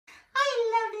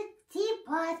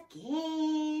Teapot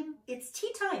game. It's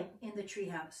tea time in the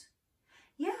treehouse.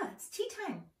 Yeah, it's tea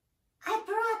time. I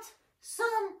brought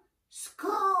some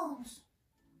scones.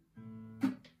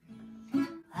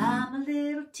 I'm a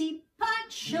little teapot,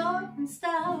 short and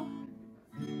stout.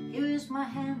 Here is my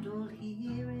handle,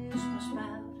 here is my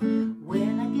spout.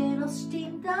 When I get all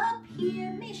steamed up,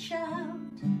 hear me shout.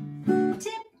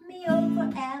 Tip me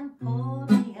over and pour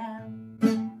me out.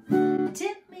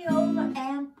 Tip me over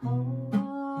and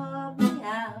pour me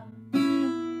out.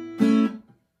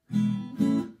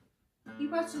 You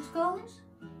brought some scones?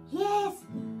 Yes,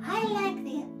 I like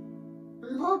the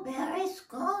blueberry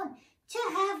scone to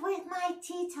have with my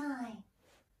tea time.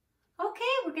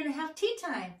 Okay, we're gonna have tea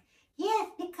time. Yes,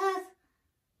 because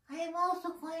I am also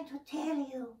going to tell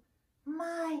you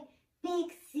my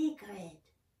big secret.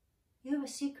 You have a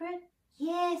secret?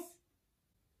 Yes.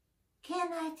 Can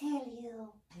I tell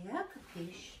you? Yeah,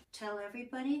 Kapeeesh. Tell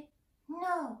everybody?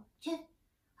 No, just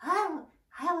I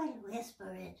will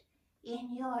whisper it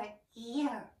in your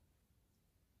ear.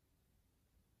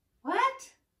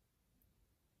 What?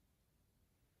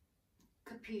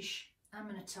 Kapeeesh, I'm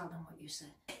gonna tell them what you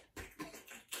said.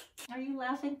 Are you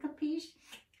laughing, Kapeeesh?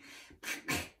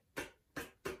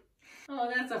 Oh,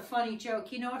 that's a funny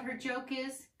joke. You know what her joke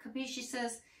is? Kapeeesh, she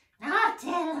says, Now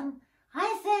tell him I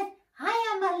said I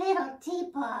am a little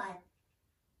teapot.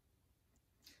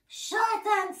 Short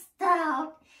and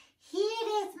stout. Here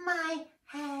is my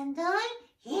handle.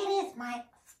 Here is my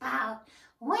spout.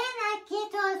 When I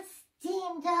get all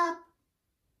steamed up,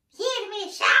 hear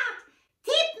me shout.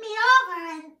 Tip me over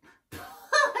and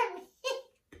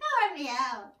pour me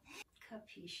out.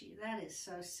 Kapeeesh, that is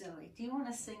so silly. Do you want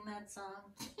to sing that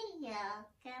song? Yeah,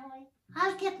 can we?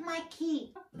 I'll get my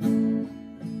key.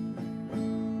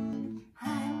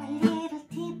 I'm a little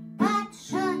teapot,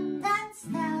 short and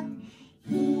stout.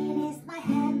 Here is my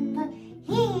handle,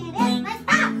 here is my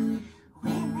spout.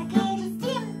 When I get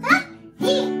steamed up,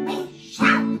 hear me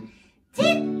shout.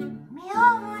 Tip me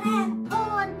over and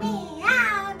pour me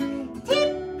out.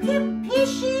 Tip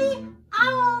Kapeeesh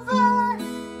over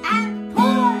and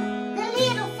pour the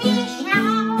little fish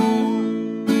out.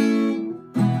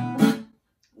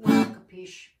 Wow,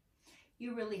 Kapeeesh,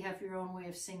 you really have your own way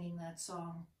of singing that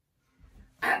song.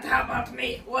 And how about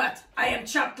me? What? I am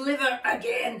chopped liver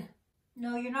again.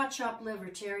 No, you're not chopped liver,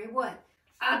 Terry. What?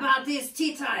 About this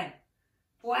tea time.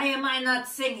 Why am I not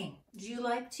singing? Do you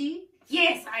like tea?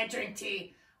 Yes, I drink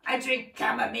tea. I drink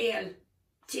chamomile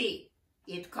tea.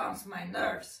 It calms my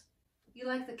nerves. You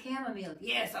like the chamomile?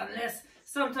 Yes, unless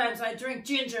sometimes I drink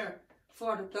ginger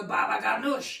for the baba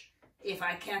ganoush if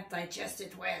I can't digest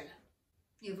it well.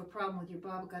 You have a problem with your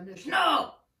baba ganoush?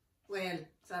 No! Well,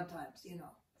 sometimes, you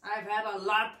know. I've had a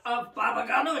lot of baba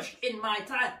ganoush in my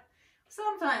time.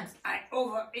 Sometimes I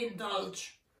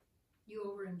overindulge. You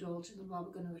overindulge in the baba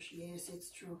ganoush. Yes,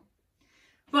 it's true.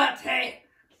 But hey,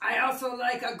 I also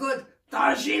like a good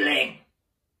Darjeeling.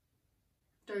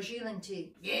 Darjeeling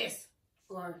tea. Yes.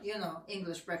 Or, you know,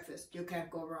 English breakfast. You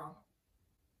can't go wrong.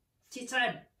 Tea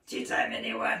time. Tea time,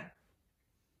 anyone?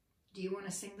 Do you want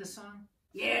to sing the song?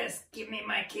 Yes, give me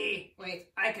my key.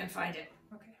 Wait, I can find it.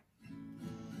 Okay.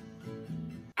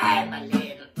 I'm a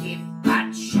little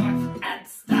teapot, short and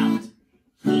stout.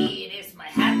 Here is my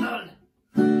handle,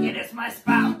 here is my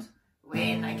spout.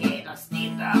 When I get all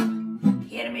steamed up,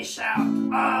 hear me shout.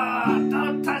 Oh,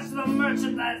 don't touch the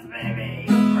merchandise, baby.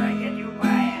 You break it, you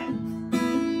buy it.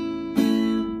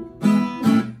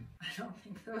 I don't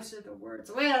think those are the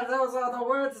words. Well, those are the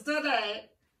words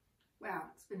today. Wow,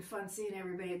 it's been fun seeing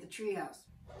everybody at the treehouse.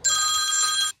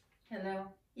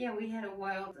 Hello. Yeah, we had a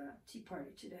wild tea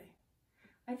party today.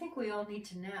 I think we all need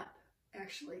to nap,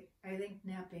 actually. I think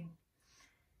napping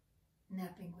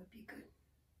would be good.